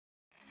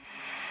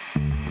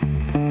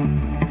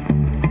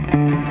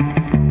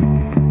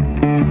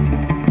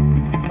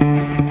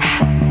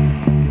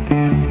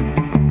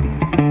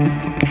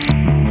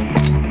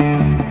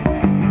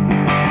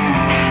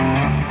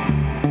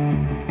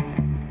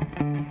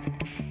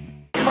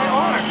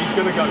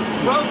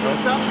Bro,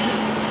 stop.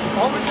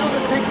 All we're doing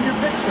is taking your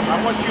picture. I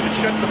want you to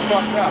shut the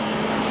fuck up.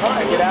 All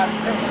right, get out of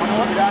here. I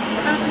want you to get out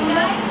of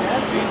here.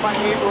 Leave my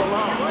neighbor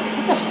alone.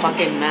 He's a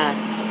fucking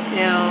mess.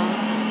 Ew.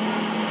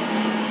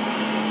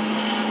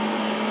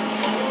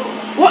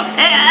 What?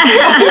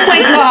 Oh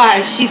my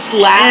gosh, she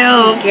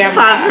slapped his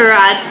camera.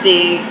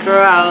 Paparazzi.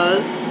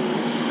 Gross.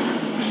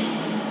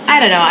 I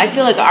don't know. I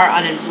feel like our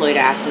unemployed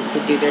asses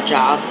could do their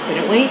job,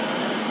 couldn't we?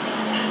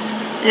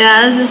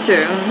 Yeah, this is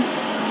true.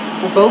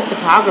 We're both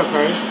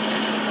photographers.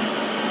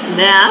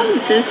 Yeah,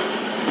 this is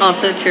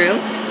also true.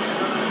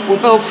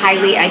 We're both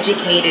highly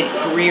educated,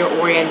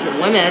 career-oriented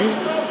women.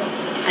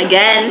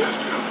 Again,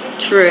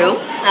 true.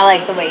 I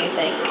like the way you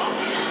think.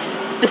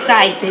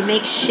 Besides, they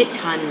make shit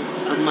tons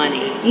of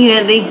money. You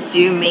know, they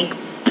do make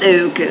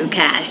buku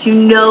cash. You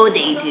know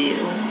they do.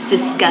 It's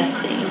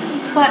disgusting.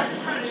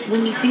 Plus,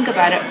 when you think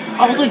about it,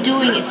 all they're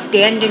doing is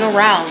standing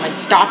around, like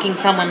stalking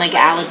someone like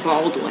Alec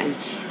Baldwin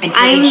and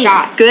taking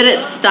shots. I'm good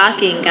at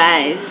stalking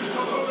guys.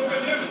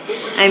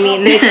 I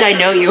mean, bitch, I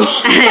know you.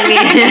 I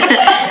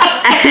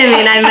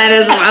might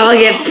as well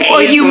get paid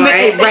or you for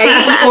it.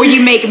 Right? Or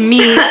you make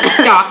me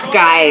stalk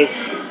guys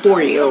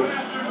for you.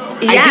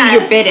 Yeah. I do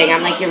your bidding.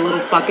 I'm like your little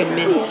fucking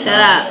minion. Shut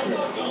up.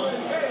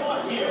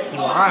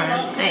 You are.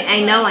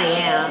 I know I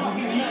am.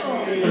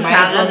 So might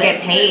as well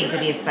get paid to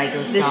be a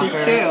psycho stalker. This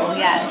is true,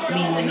 yes. I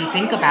mean, when you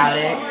think about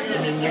it, I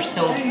mean, you're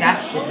so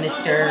obsessed with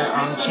Mr.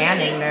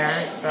 Channing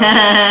there. So.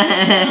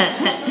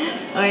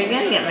 Well, you're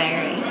gonna get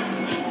married.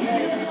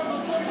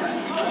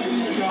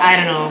 I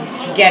don't know.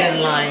 Get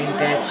in line,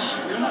 bitch.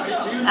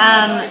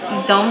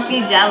 Don't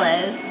be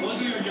jealous,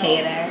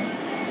 hater.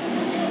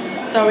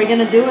 So are we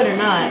gonna do it or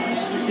not?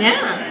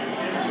 Yeah.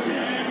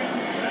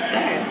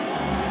 Sure.